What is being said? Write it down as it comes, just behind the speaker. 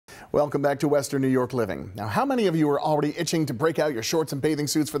Welcome back to Western New York Living. Now, how many of you are already itching to break out your shorts and bathing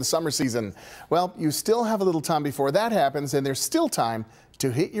suits for the summer season? Well, you still have a little time before that happens, and there's still time to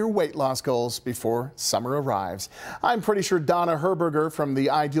hit your weight loss goals before summer arrives. I'm pretty sure Donna Herberger from the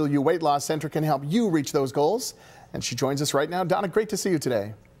Ideal You Weight Loss Center can help you reach those goals. And she joins us right now. Donna, great to see you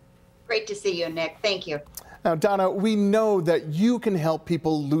today. Great to see you, Nick. Thank you. Now, Donna, we know that you can help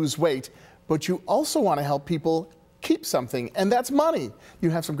people lose weight, but you also want to help people keep something, and that's money.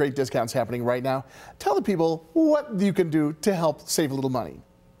 You have some great discounts happening right now. Tell the people what you can do to help save a little money.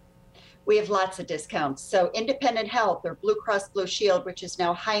 We have lots of discounts. So Independent Health or Blue Cross Blue Shield, which is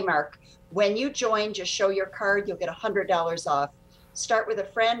now Highmark, when you join, just show your card, you'll get $100 off. Start with a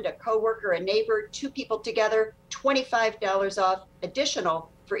friend, a coworker, a neighbor, 2 people together, $25 off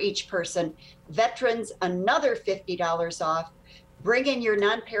additional for each person. Veterans, another $50 off. Bring in your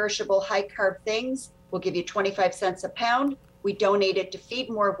non-perishable high-carb things. We'll give you 25 cents a pound. We donate it to Feed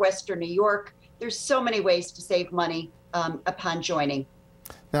More of Western New York. There's so many ways to save money upon joining.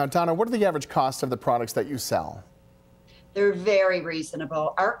 Now, Donna, what are the average costs of the products that you sell? They're very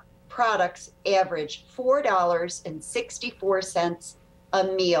reasonable. Our products average $4.64 a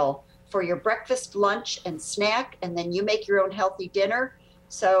meal for your breakfast, lunch, and snack, and then you make your own healthy dinner.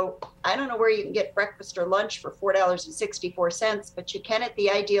 So I don't know where you can get breakfast or lunch for $4.64, but you can at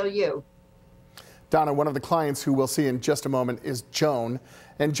the Ideal You. Donna, one of the clients who we'll see in just a moment is Joan,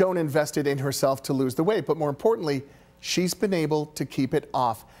 and Joan invested in herself to lose the weight, but more importantly, she's been able to keep it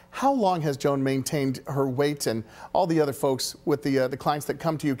off. How long has Joan maintained her weight, and all the other folks with the clients that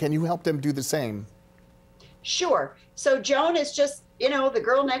come to you, can you help them do the same? Sure. So Joan is just, the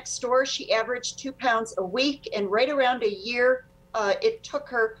girl next door. She averaged 2 pounds a week, and right around a year, it took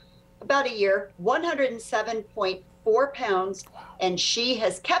her about a year, 107.4 pounds, and she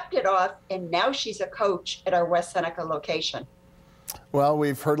has kept it off, and now she's a coach at our West Seneca location. Well,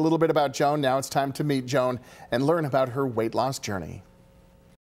 we've heard a little bit about Joan. Now it's time to meet Joan and learn about her weight loss journey.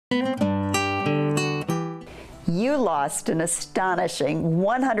 You lost an astonishing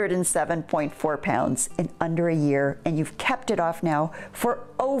 107.4 pounds in under a year, and you've kept it off now for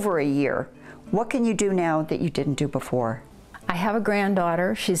over a year. What can you do now that you didn't do before? I have a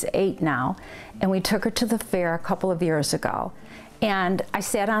granddaughter, she's 8 now, and we took her to the fair a couple of years ago. And I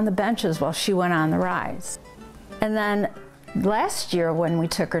sat on the benches while she went on the rides. And then last year when we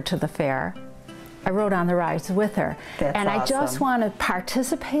took her to the fair, I rode on the rides with her. That's and awesome. I just want to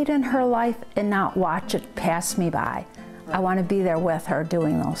participate in her life and not watch it pass me by. I want to be there with her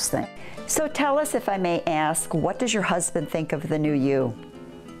doing those things. So tell us, if I may ask, what does your husband think of the new you?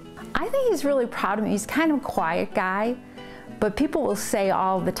 I think he's really proud of me. He's kind of a quiet guy. But people will say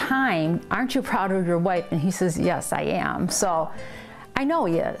all the time, aren't you proud of your wife? And he says, yes, I am. So I know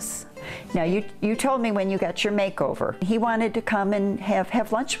he is. Now, you told me when you got your makeover, he wanted to come and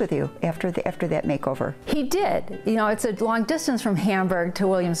have lunch with you after that makeover. He did. It's a long distance from Hamburg to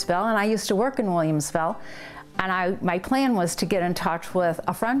Williamsville, and I used to work in Williamsville. And my plan was to get in touch with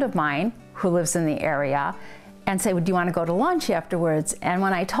a friend of mine who lives in the area and say, well, do you want to go to lunch afterwards? And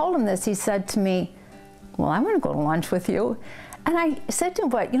when I told him this, he said to me, well, I want to go to lunch with you. And I said to him,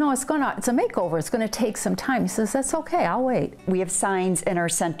 but it's a makeover, it's going to take some time. He says, that's okay, I'll wait. We have signs in our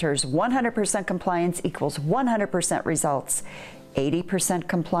centers, 100% compliance equals 100% results. 80%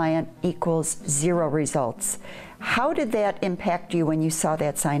 compliant equals 0 results. How did that impact you when you saw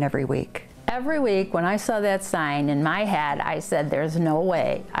that sign every week? Every week when I saw that sign, in my head, I said, there's no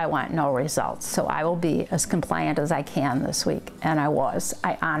way I want no results. So I will be as compliant as I can this week. And I was.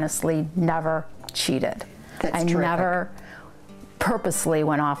 I honestly never cheated. That's I terrific. Never purposely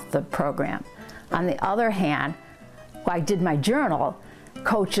went off the program. On the other hand, when I did my journal,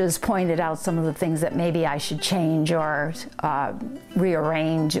 coaches pointed out some of the things that maybe I should change or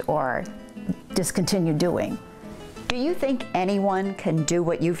rearrange or discontinue doing. Do you think anyone can do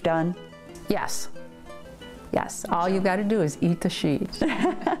what you've done? Yes. Yes, all you've got to do is eat the sheet.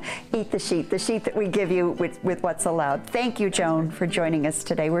 Eat the sheet that we give you with what's allowed. Thank you, Joan, for joining us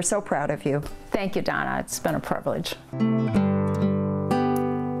today. We're so proud of you. Thank you, Donna. It's been a privilege.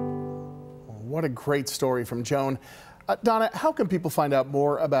 What a great story from Joan. Donna, how can people find out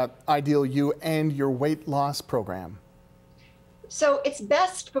more about Ideal You and your weight loss program? So it's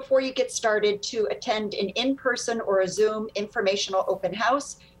best before you get started to attend an in-person or a Zoom informational open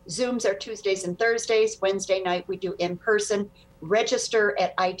house. Zooms are Tuesdays and Thursdays. Wednesday night we do in-person. Register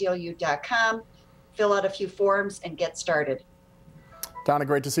at idealyou.com, fill out a few forms, and get started. Donna,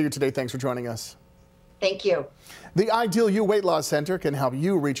 great to see you today. Thanks for joining us. Thank you. The Ideal You Weight Loss Center can help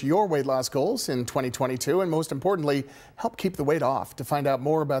you reach your weight loss goals in 2022 and, most importantly, help keep the weight off. To find out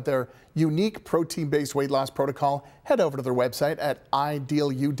more about their unique protein-based weight loss protocol, head over to their website at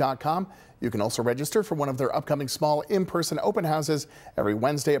idealu.com. You can also register for one of their upcoming small in-person open houses every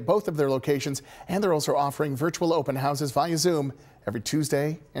Wednesday at both of their locations, and they're also offering virtual open houses via Zoom every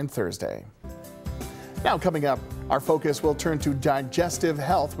Tuesday and Thursday. Now coming up, our focus will turn to digestive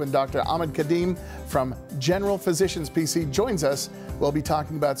health when Dr. Ahmed Kadim from General Physicians PC joins us. We'll be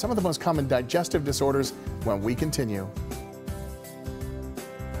talking about some of the most common digestive disorders when we continue.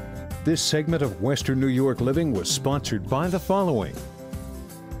 This segment of Western New York Living was sponsored by the following: